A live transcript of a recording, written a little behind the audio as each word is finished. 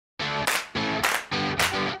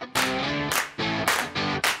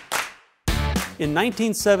In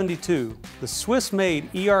 1972, the Swiss-made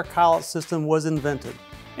ER Collet system was invented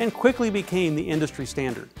and quickly became the industry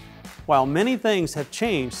standard. While many things have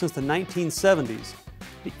changed since the 1970s,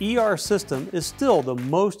 the ER system is still the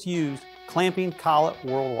most used clamping collet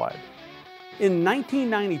worldwide. In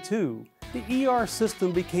 1992, the ER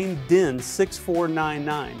system became DIN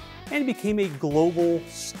 6499 and became a global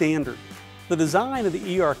standard. The design of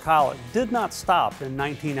the ER Collet did not stop in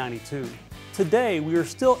 1992. Today, we are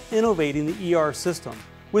still innovating the ER system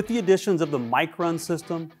with the additions of the micron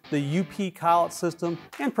system, the UP collet system,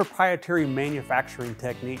 and proprietary manufacturing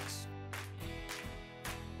techniques.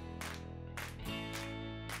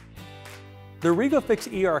 The REGO-FIX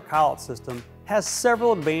ER Collet system has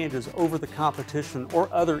several advantages over the competition or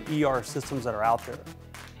other ER systems that are out there.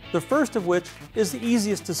 The first of which is the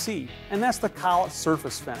easiest to see, and that's the collet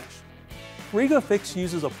surface finish. REGO-FIX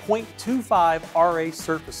uses a 0.25 RA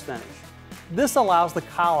surface finish. This allows the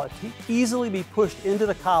collet to easily be pushed into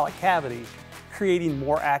the collet cavity, creating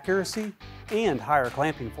more accuracy and higher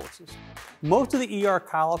clamping forces. Most of the ER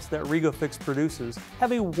collets that REGO-FIX produces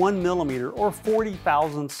have a 1mm or 40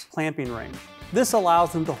 thousandths clamping range. This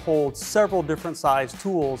allows them to hold several different size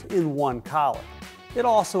tools in one collet. It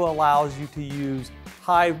also allows you to use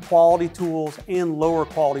high quality tools and lower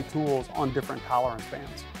quality tools on different tolerance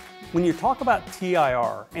bands. When you talk about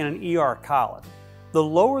TIR and an ER collet, the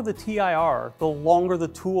lower the TIR, the longer the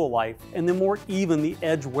tool life and the more even the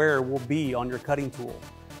edge wear will be on your cutting tool.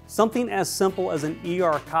 Something as simple as an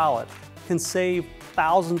ER collet can save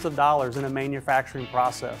thousands of dollars in a manufacturing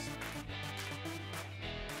process.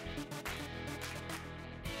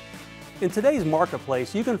 In today's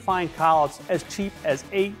marketplace, you can find collets as cheap as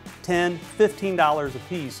 $8, $10, $15 a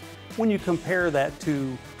piece when you compare that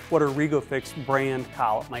to what a REGO-FIX brand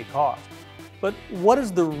collet might cost. But what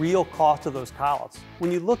is the real cost of those collets?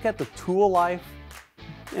 When you look at the tool life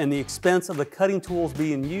and the expense of the cutting tools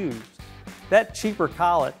being used, that cheaper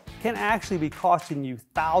collet can actually be costing you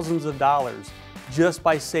thousands of dollars just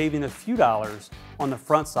by saving a few dollars on the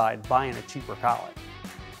front side buying a cheaper collet.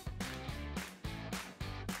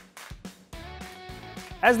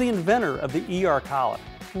 As the inventor of the ER Collet,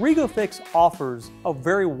 REGO-FIX offers a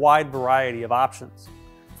very wide variety of options.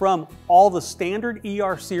 From all the standard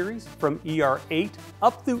ER series, from ER8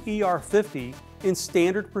 up through ER50 in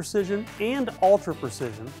standard precision and ultra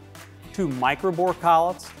precision, to microbore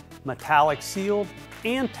collets, metallic sealed,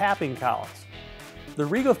 and tapping collets. The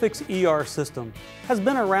REGO-FIX ER system has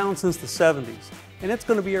been around since the 70s, and it's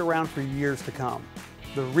going to be around for years to come.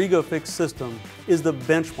 The REGO-FIX system is the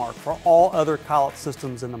benchmark for all other collet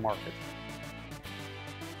systems in the market.